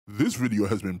This video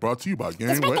has been brought to you by Game.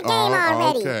 Let's get the game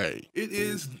already. Okay. It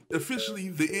is officially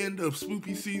the end of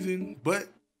spoopy season, but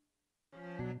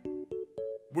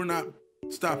we're not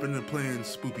stopping and playing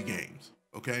spoopy games,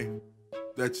 okay?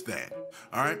 That's that.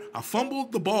 All right. I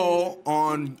fumbled the ball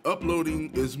on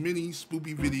uploading as many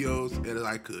spoopy videos as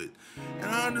I could, and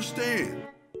I understand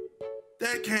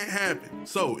that can't happen.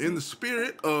 So, in the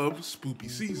spirit of spoopy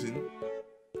season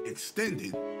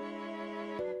extended,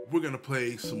 we're gonna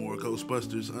play some more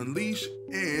Ghostbusters Unleashed,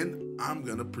 and I'm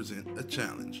gonna present a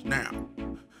challenge. Now,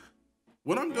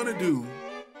 what I'm gonna do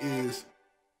is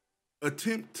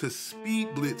attempt to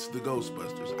speed blitz the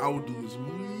Ghostbusters. I will do as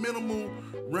minimal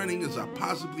running as I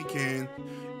possibly can,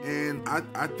 and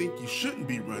I think you shouldn't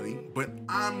be running, but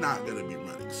I'm not gonna be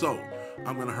running. So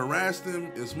I'm gonna harass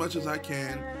them as much as I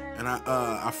can, and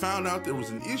I found out there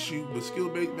was an issue with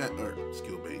skill-based.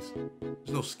 There's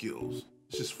no skills.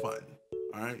 It's just fun.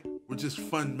 All right, we're just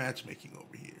fun matchmaking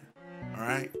over here. All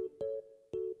right.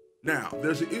 Now,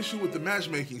 there's an issue with the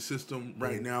matchmaking system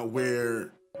right now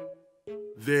where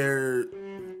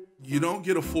you don't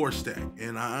get a 4-stack,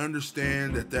 and I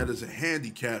understand that is a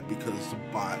handicap because the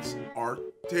bots are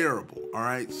terrible. All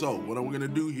right, so what I'm gonna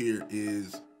do here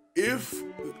is, if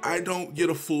I don't get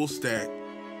a full stack,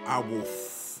 I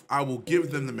will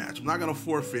give them the match. I'm not gonna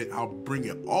forfeit. I'll bring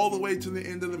it all the way to the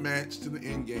end of the match, to the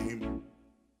end game,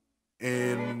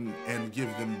 and give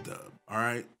them the dub. All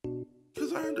right,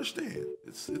 because I understand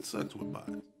it sucks with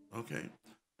bots. Okay,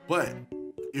 but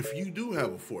if you do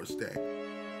have a 4-stack,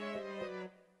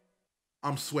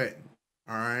 I'm sweating.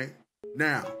 All right.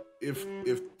 Now, if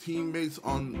teammates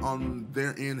on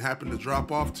their end happen to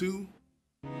drop off too,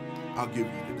 I'll give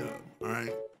you the dub. All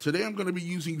right. Today I'm going to be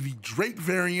using the Drake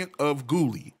variant of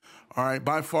Ghoulie. All right,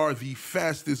 by far the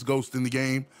fastest ghost in the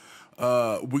game.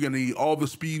 We're going to need all the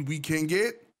speed we can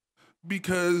get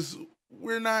because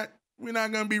we're not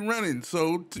going to be running.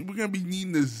 So we're going to be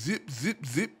needing to zip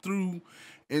through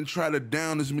and try to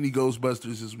down as many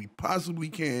Ghostbusters as we possibly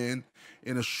can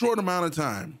in a short amount of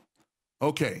time.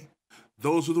 Okay,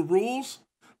 those are the rules.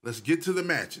 Let's get to the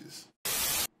matches.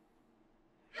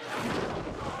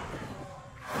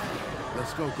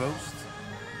 Let's go, Ghost.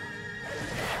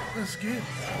 Let's get.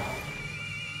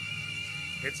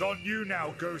 It's on you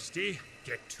now, Ghosty.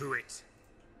 Get to it.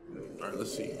 All right,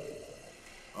 let's see.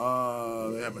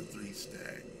 They have a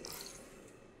 3-stack.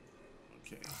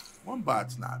 Okay, one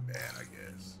bot's not bad, I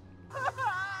guess.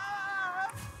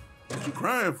 What you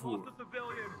crying for?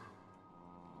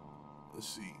 Let's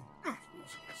see.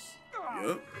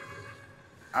 Yep.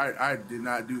 I did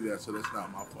not do that, so that's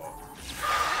not my fault.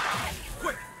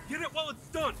 Quick, get it while it's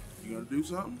done. You gonna do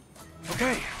something?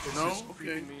 Okay. No?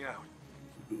 Okay. Me out.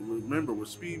 Remember, we're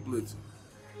speed blitzing.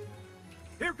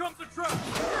 Here comes the truck.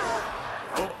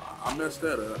 Oh, I messed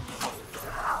that up.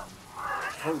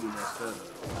 Totally messed that up.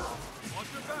 Watch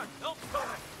your back. Help's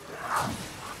coming.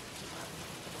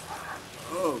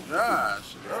 Oh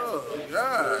gosh. Oh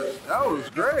gosh. That was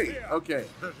great. Okay.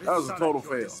 That was a total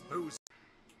fail.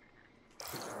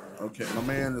 Okay, my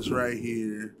man is right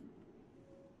here.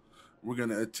 We're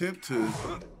gonna attempt to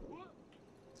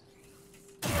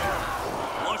Flushed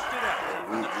it out.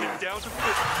 Get down to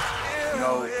business.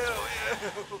 No.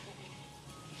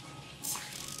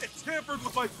 It tampered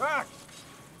with my pack.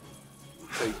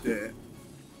 take that.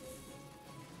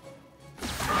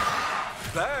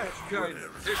 That kind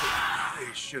of tickle.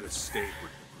 They should have stayed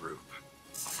with the group.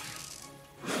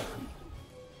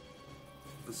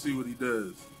 Let's see what he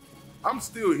does. I'm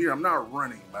still here. I'm not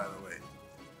running, by the way.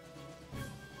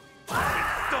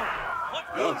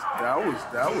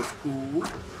 That was cool.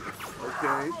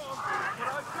 Okay.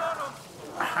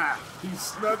 He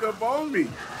snuck up on me.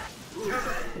 It's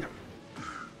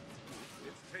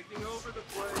taking over the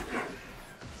play.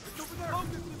 It's over there. Focus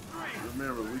the three.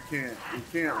 Remember, we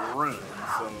can't run.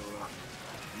 So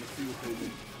let's see what they do.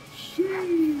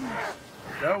 Sheesh.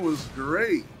 That was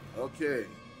great. Okay.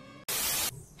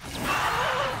 Oh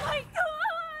my God!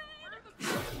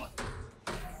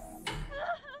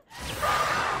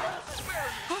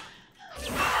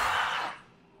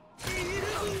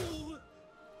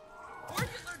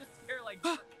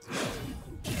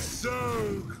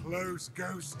 So close,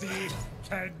 Ghosty.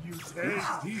 Can you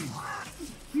taste?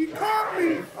 He caught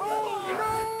me. Oh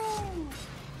no!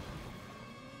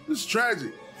 This is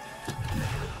tragic.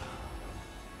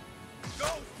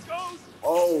 Ghost!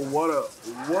 Oh, what a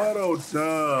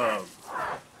dub.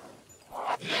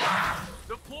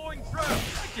 Deploying trap. I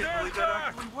can't believe that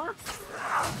actually worked.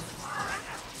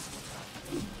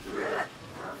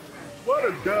 What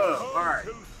a dub. All right.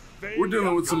 We're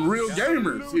dealing with some real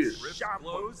gamers here.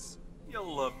 Close.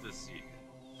 You'll love to see it.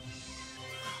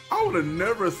 I would have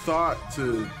never thought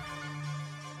to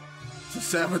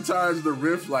sabotage the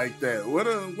rift like that. What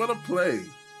a play.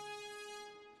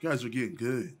 You guys are getting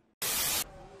good.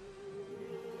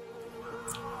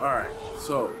 Alright,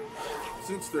 so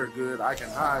since they're good, I can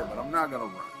hide, but I'm not gonna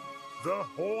run. The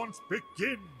haunt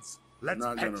begins. Let's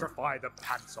petrify the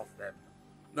pants off them.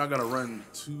 Not gonna run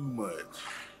too much.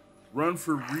 Run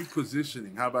for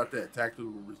repositioning. How about that?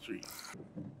 Tactical retreat.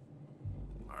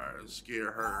 Alright, let's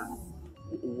scare her.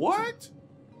 What?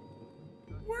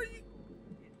 Where are you?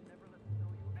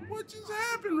 What just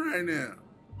happened right now?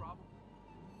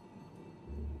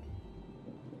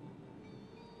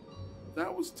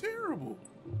 That was terrible.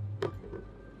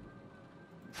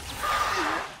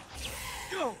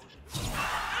 Go!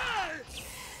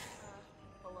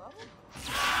 Hello?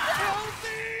 Help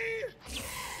me!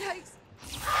 Yikes!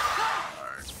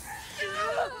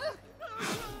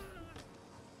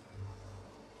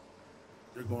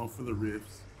 They're going for the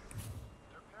rifts.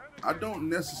 I don't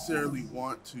necessarily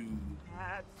want to.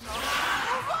 That's not.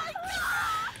 Oh my God!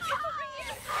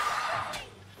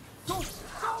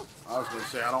 I was gonna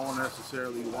say I don't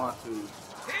necessarily want to.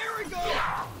 Here we go!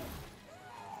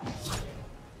 And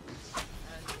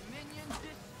minion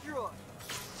destroyed.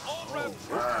 All Oh, right.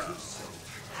 wow.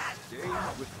 Stay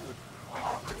with good.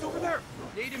 It's over there.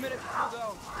 80 minutes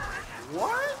cooldown.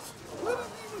 What? What is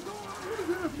even going on? What is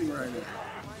happening right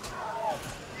now?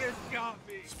 You got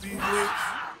me. Speed Blitz.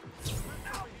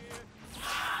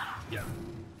 Yeah.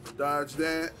 Dodge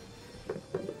that. Don't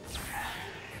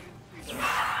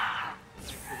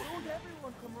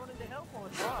everyone come running to help on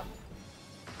Rock.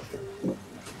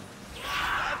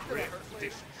 Rift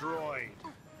destroyed.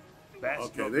 Best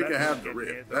Okay, of they can them have the get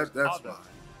rift. near That's those fine. others.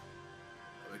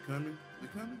 Are they coming? They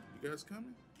coming? You guys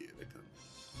coming? Yeah, they're coming.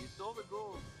 You saw the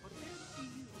goal, but can't see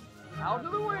you. Out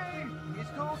of the way! These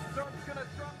ghosts aren't gonna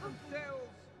drop themselves.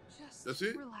 Just That's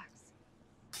it? relax.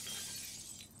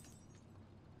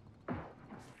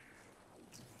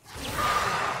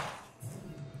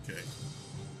 Okay.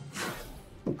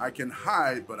 I can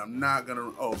hide, but I'm not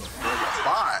gonna. Oh, there's a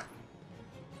bot.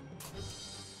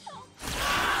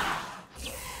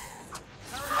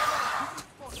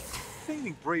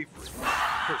 Feigning bravery.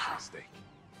 First mistake.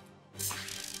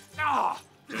 Ah!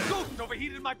 The ghost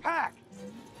overheated my pack!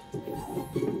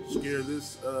 Scare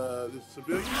this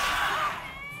civilian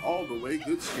all the way.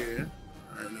 Good scare.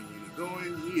 All right, then we're gonna go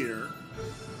in here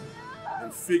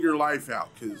and figure life out.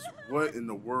 Cause what in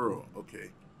the world? Okay.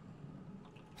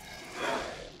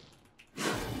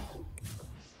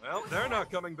 Well, they're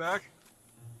not coming back.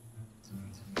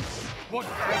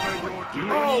 Whatever you're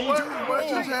doing, Oh, what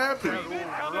just happened?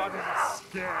 running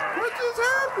scared. What just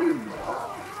happened?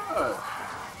 God.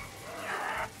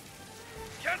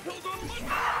 Can't hold on much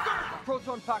longer!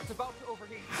 Proton pack's about to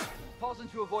overheat. Pausing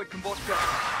to avoid combustion.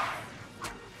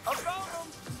 I found them!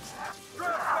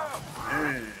 Strap down!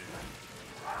 Man,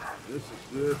 this is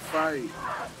a good fight.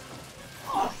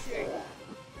 Oh, shit!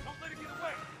 Don't let it get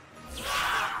away!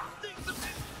 Things have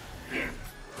been...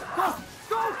 Go!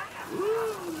 Go!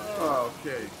 Oh,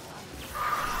 okay.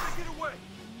 Get away!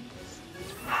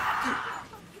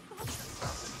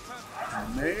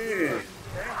 Man,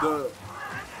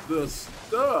 the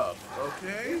stuff,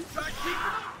 okay? Try keeping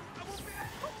up! I won't be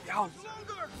able to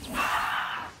longer!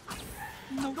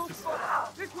 No, don't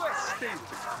stop! This way! Stay!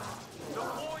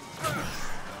 Deploying first!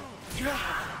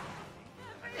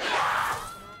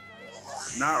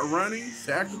 Not running,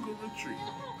 tactical retreat.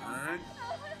 All right.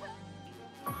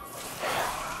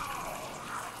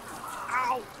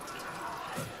 Ow!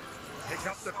 Pick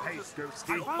up the pace, Ghosty.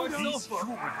 These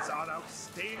humans are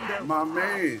outstaying their... My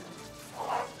man.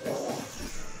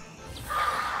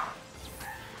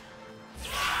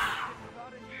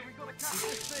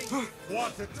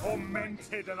 What a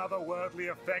tormented and otherworldly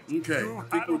effect Okay, you I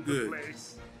think had we're on the good.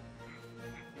 place.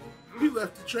 He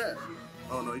left the trap.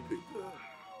 Oh no, he picked it up.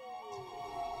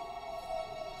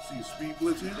 See Speed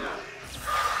Blitz here?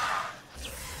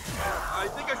 I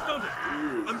think I stunned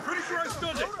it! I'm pretty sure I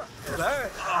stunned it!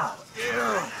 That...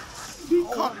 He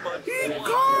caught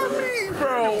me,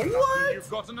 bro. What? You've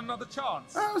gotten another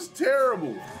chance. That was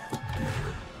terrible.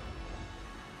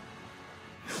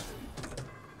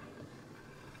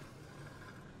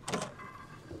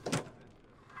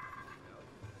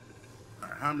 All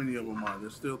right, how many of them are there?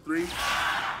 Still 3?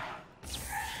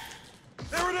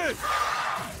 There it is!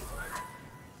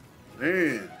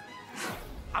 Man.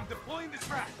 I'm deploying the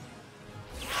track!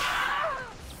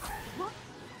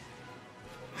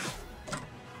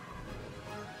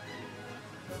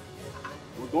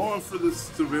 We're going for the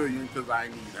civilian because I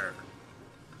need her.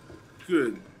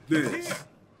 Goodness.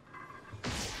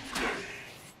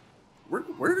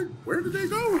 Where did they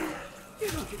go?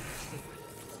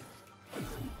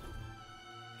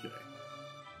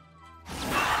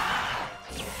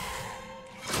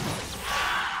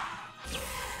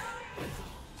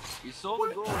 saw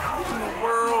the goal. What in the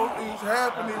world is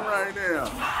happening right now?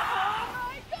 Oh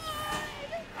my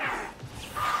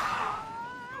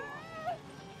God!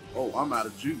 Oh, I'm out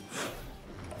of juice.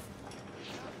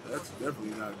 That's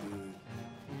definitely not good.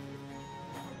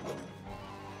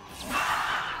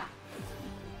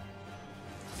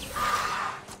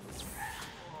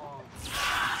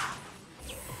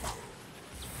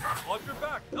 Watch your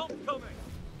back. Help coming.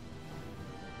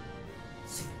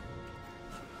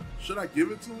 Should I give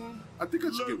it to him? I think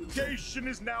I should give it to him. Location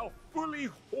is now fully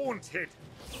haunted.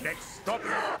 Next stop,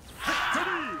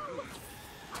 victory!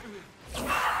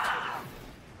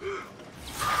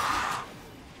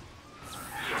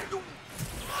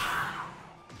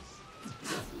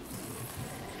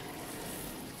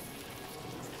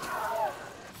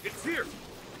 It's here.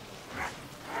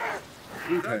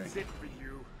 Okay. That's it for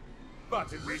you.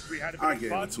 But at least we had a I bit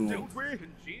gave of it fun, to him. didn't we?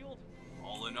 Congealed.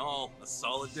 All in all, a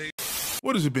solid day.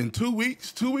 What has it been? 2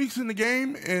 weeks? 2 weeks in the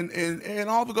game, and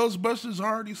all the Ghostbusters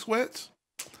are already sweats?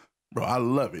 Bro, I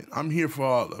love it. I'm here for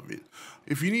all of it.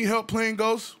 If you need help playing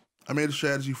Ghosts, I made a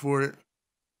strategy for it.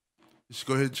 Just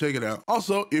go ahead and check it out.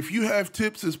 Also, if you have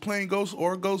tips as playing Ghost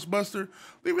or Ghostbuster,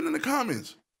 leave it in the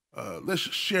comments. Let's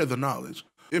share the knowledge.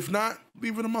 If not,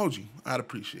 leave an emoji. I'd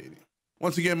appreciate it.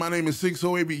 Once again, my name is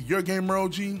SigSoWavy, your gamer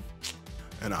OG,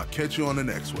 and I'll catch you on the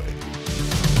next wave.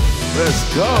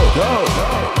 Let's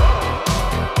go.